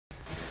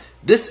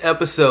This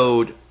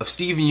episode of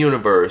Steven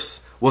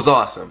Universe was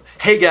awesome.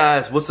 Hey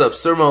guys, what's up?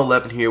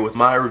 Sermo11 here with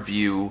my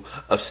review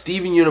of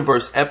Steven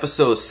Universe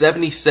episode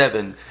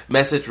 77,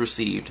 Message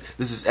Received.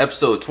 This is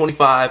episode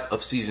 25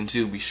 of season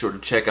 2. Be sure to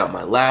check out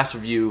my last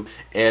review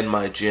and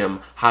my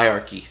gym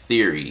hierarchy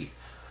theory.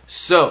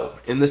 So,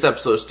 in this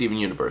episode of Steven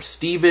Universe,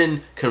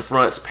 Steven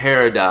confronts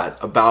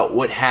Peridot about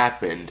what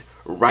happened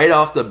right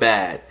off the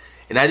bat.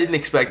 And I didn't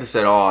expect this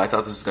at all. I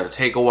thought this was going to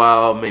take a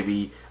while,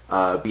 maybe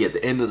be at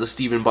the end of the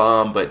Steven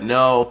bomb, but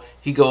no,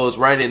 he goes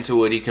right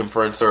into it. He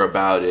confronts her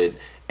about it,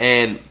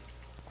 and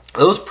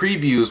those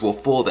previews will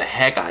fool the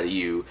heck out of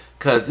you,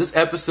 because this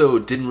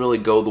episode didn't really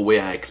go the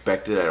way I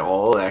expected at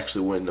all. It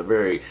actually went in a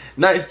very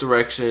nice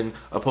direction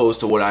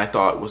opposed to what I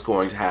thought was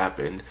going to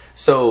happen.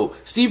 So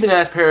Steven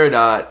asked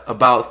Peridot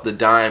about the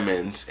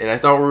diamonds, and I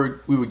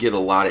thought we would get a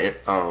lot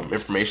of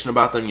information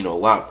about them, a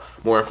lot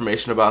more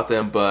information about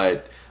them,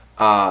 but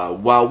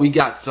while we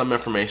got some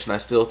information, I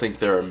still think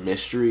they're a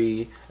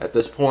mystery at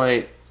this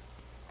point.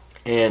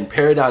 And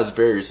Peridot is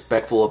very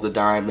respectful of the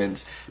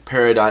diamonds.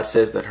 Peridot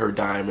says that her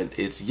diamond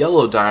is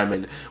yellow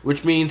diamond,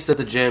 which means that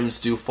the gems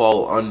do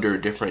fall under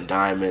different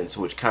diamonds,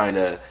 which kind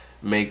of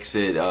makes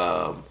it,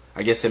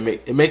 I guess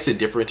it makes it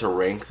different to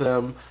rank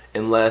them,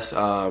 unless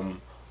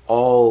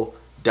all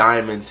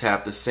diamonds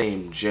have the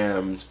same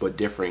gems but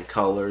different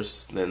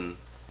colors, then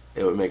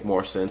it would make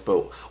more sense.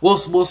 But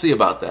we'll see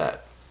about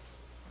that.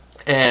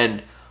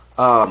 And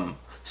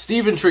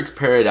Steven tricks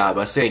Peridot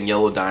by saying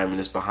yellow diamond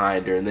is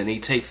behind her, and then he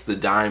takes the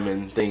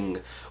diamond thing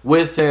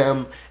with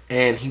him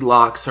and he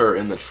locks her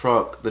in the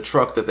truck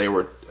that they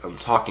were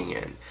talking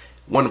in.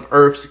 One of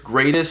Earth's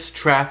greatest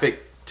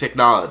traffic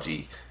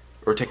technologies,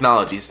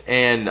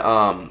 and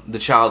the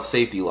child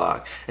safety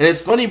lock. And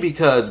it's funny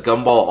because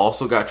Gumball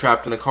also got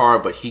trapped in a car,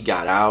 but he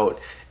got out,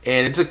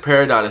 and it took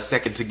Peridot a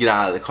second to get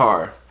out of the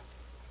car.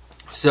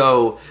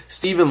 So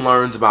Steven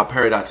learns about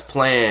Peridot's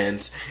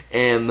plans,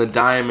 and the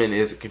diamond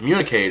is a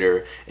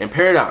communicator, and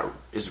Peridot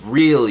is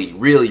really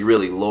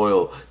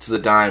loyal to the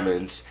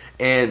diamonds,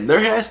 and there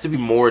has to be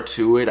more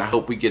to it. I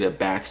hope we get a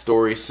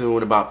backstory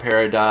soon about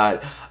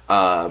Peridot.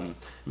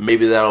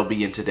 Maybe that'll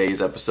be in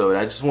today's episode.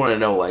 I just want to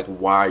know, like,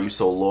 why are you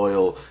so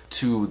loyal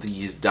to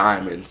these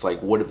diamonds?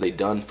 Like, what have they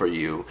done for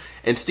you?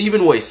 And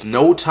Steven wastes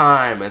no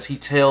time as he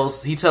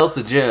tells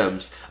the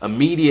gems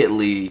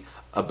immediately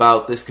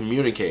about this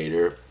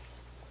communicator.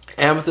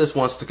 Amethyst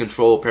wants to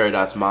control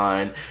Peridot's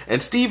mind, and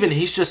Steven,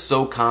 he's just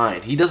so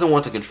kind. He doesn't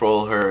want to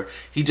control her.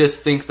 He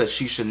just thinks that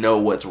she should know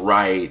what's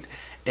right.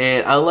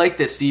 And I like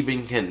that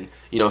Steven can,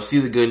 see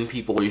the good in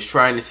people. He's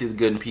trying to see the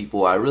good in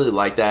people. I really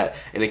like that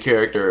in a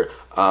character.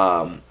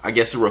 I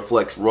guess it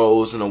reflects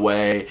Rose in a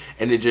way,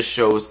 and it just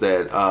shows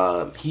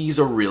that he's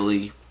a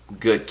really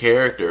good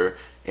character,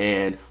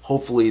 and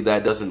hopefully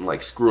that doesn't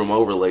like screw him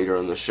over later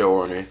in the show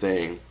or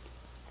anything.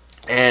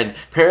 And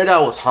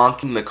Peridot was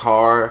honking the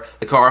car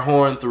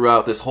horn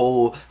throughout this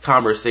whole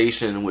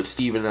conversation with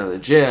Steven and the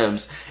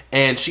gems,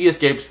 and she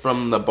escapes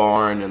from the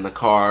barn in the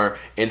car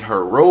in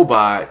her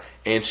robot,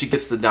 and she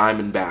gets the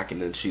diamond back,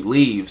 and then she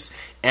leaves.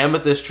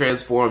 Amethyst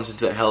transforms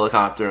into a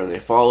helicopter, and they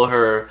follow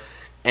her.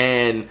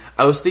 And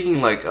I was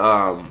thinking, like,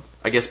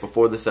 I guess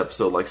before this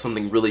episode, like,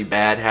 something really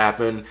bad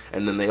happened,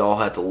 and then they all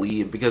had to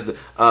leave, because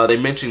they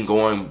mentioned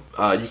going,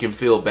 you can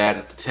feel bad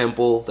at the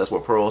temple. That's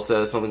what Pearl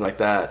says, something like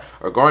that,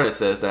 or Garnet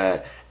says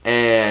that.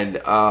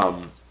 And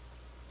I'm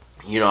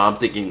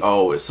thinking,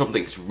 oh, if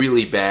something's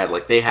really bad,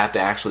 like, they have to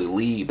actually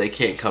leave, they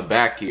can't come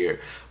back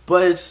here.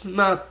 But it's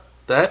not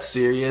that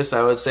serious,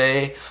 I would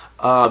say.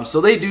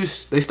 So they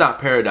stop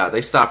Peridot.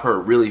 They stop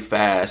her really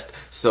fast,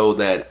 so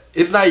that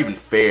it's not even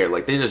fair.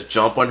 Like, they just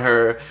jump on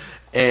her,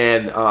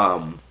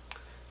 and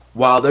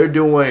while they're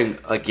doing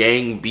a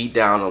gang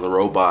beatdown on the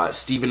robot,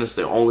 Steven is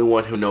the only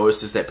one who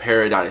notices that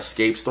Peridot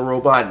escapes the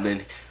robot and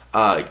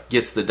then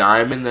gets the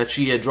diamond that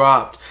she had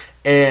dropped.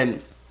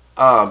 And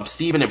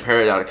Steven and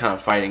Peridot are kind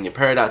of fighting, and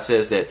Peridot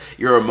says that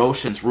your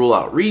emotions rule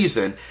out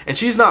reason, and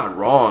she's not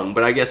wrong,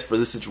 but I guess for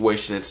this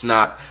situation it's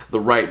not the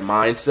right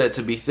mindset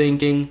to be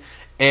thinking.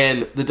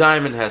 And the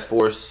diamond has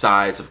 4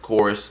 sides, of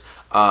course.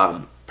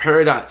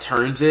 Peridot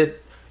turns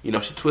it, she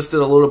twists it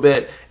a little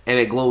bit, and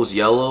it glows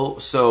yellow,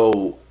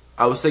 so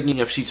I was thinking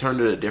if she turned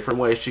it a different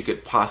way, she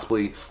could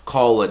possibly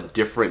call a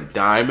different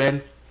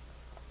diamond.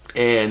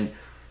 And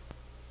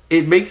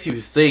it makes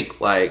you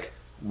think, like,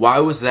 why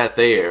was that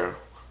there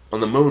on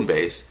the moon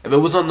base? If it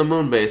was on the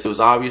moon base, it was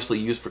obviously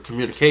used for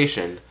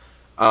communication.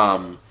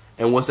 And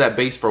was that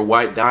base for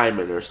white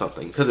diamond or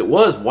something? Because it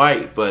was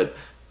white, but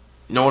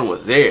no one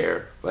was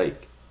there.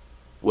 Like,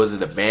 was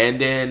it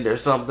abandoned or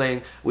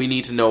something? We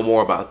need to know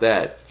more about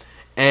that.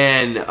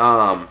 And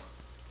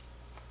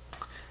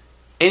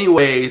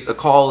anyways, a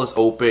call is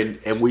opened,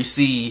 and we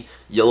see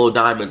Yellow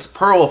Diamond's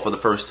Pearl for the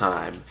first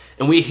time.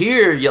 And we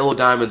hear Yellow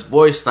Diamond's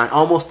voice, and I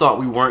almost thought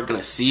we weren't going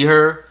to see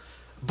her.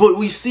 But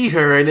we see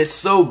her, and it's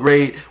so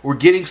great. We're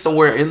getting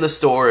somewhere in the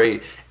story.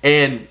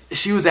 And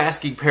she was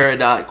asking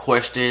Peridot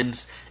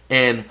questions,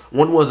 and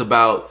one was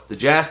about the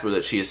Jasper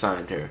that she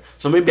assigned her.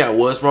 So maybe I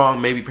was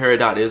wrong. Maybe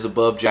Peridot is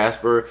above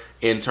Jasper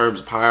in terms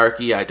of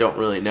hierarchy. I don't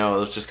really know. It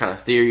was just kind of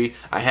theory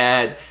I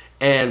had.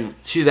 And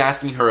she's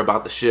asking her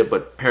about the ship,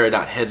 but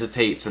Peridot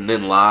hesitates and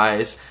then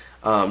lies.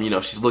 You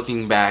know, she's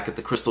looking back at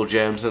the crystal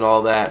gems and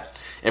all that.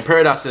 And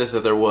Peridot says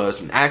that there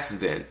was an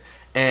accident.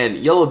 And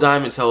Yellow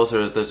Diamond tells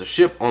her that there's a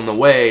ship on the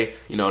way,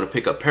 you know, to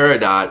pick up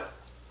Peridot.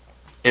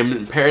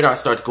 And Peridot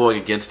starts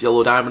going against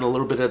Yellow Diamond a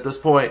little bit at this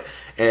point,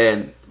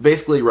 and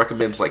basically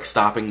recommends like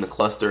stopping the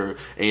cluster.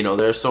 And you know,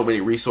 there's so many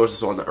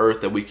resources on the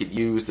Earth that we could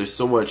use. There's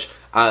so much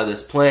out of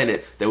this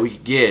planet that we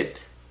could get,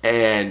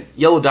 and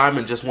Yellow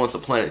Diamond just wants a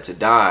planet to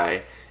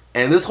die.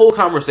 And this whole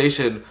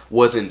conversation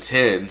was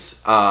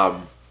intense.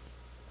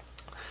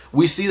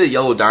 We see that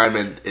Yellow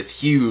Diamond is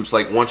huge.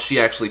 Like once she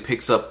actually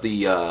picks up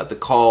the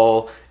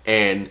call,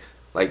 and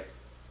like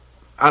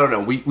I don't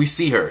know, we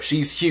see her.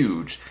 She's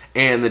huge.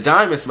 And the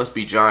diamonds must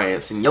be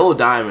giants. And Yellow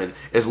Diamond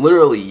is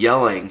literally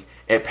yelling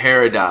at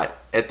Peridot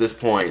at this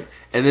point.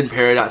 And then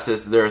Peridot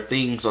says that there are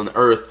things on the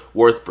Earth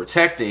worth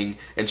protecting.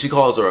 And she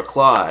calls her a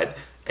clod.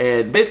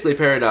 And basically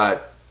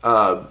Peridot,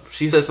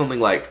 she says something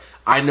like,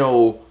 I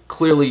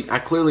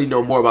clearly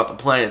know more about the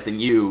planet than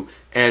you.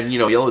 And, you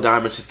know, Yellow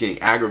Diamond's just getting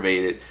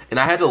aggravated. And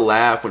I had to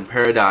laugh when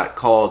Peridot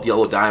called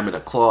Yellow Diamond a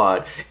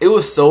clod. It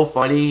was so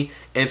funny.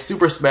 And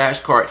Super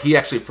Smash Kart, he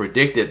actually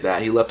predicted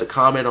that. He left a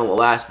comment on the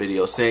last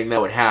video saying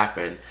that would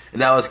happen.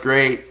 And that was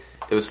great.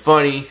 It was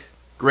funny.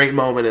 Great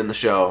moment in the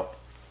show.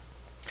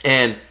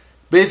 And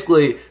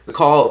basically, the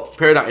call,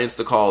 Peridot ends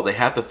the call. They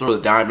have to throw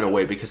the diamond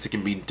away because it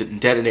can be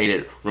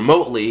detonated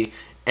remotely.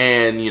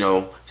 And, you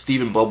know,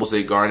 Steven bubbles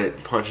it,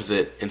 Garnet punches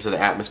it into the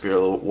atmosphere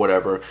or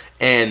whatever.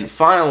 And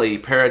finally,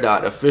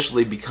 Peridot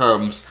officially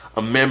becomes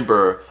a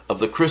member of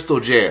the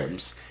Crystal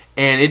Gems.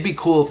 And it'd be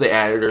cool if they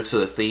added her to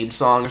the theme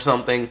song or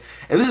something.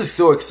 And this is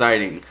so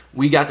exciting.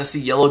 We got to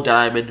see Yellow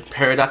Diamond,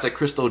 Peridot's a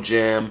Crystal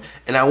Gem,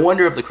 and I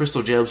wonder if the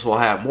Crystal Gems will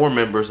have more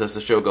members as the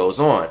show goes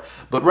on.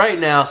 But right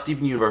now,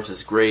 Steven Universe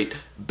is great.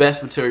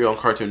 Best material on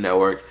Cartoon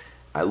Network.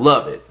 I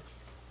love it.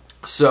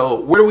 So,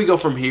 where do we go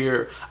from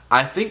here?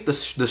 I think the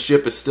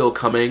ship is still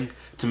coming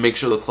to make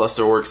sure the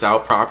cluster works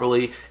out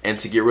properly and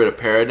to get rid of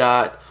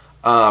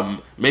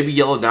Peridot. Maybe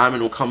Yellow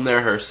Diamond will come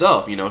there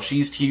herself. You know,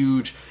 she's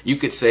huge. You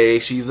could say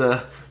she's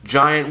a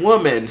giant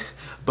woman.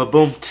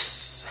 Ba-boom.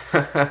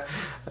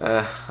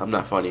 I'm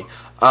not funny.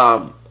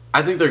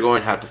 I think they're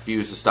going to have to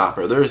fuse to stop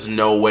her. There's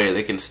no way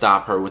they can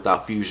stop her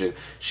without fusion.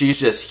 She's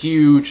just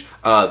huge.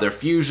 Their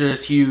fusion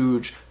is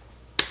huge.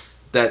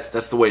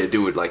 That's the way to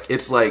do it. Like,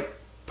 it's like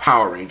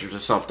Power Rangers or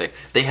something.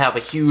 They have a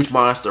huge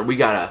monster. We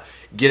gotta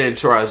get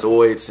into our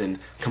Zoids and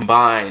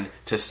combine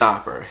to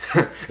stop her.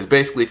 It's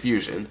basically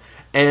fusion.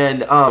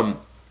 And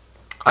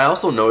I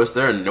also noticed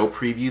there are no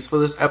previews for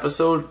this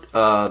episode,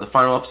 the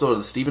final episode of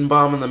the Steven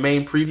Bomb in the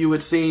main preview,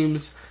 it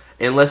seems.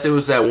 Unless it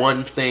was that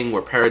one thing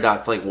where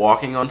Peridot's like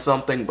walking on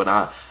something, but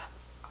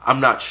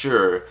I'm not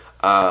sure.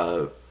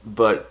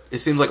 But it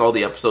seems like all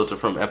the episodes are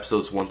from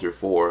episodes 1 through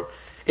 4.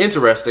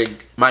 Interesting.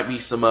 Might be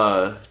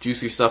some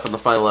juicy stuff in the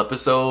final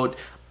episode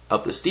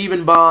of the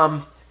Steven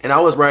Bomb. And I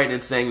was right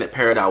in saying that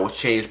Peridot was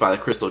changed by the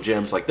Crystal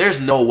Gems. Like, there's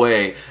no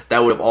way that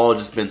would have all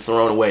just been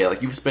thrown away.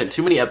 Like, you've spent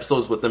too many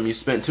episodes with them. You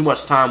spent too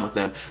much time with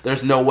them.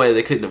 There's no way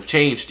they couldn't have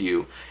changed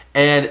you.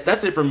 And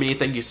that's it for me.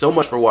 Thank you so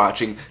much for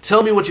watching.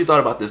 Tell me what you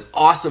thought about this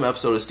awesome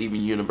episode of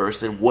Steven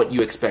Universe and what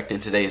you expect in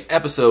today's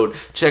episode.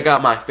 Check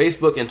out my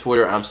Facebook and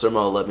Twitter. I'm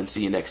Surmo11.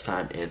 See you next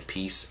time, and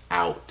peace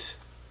out.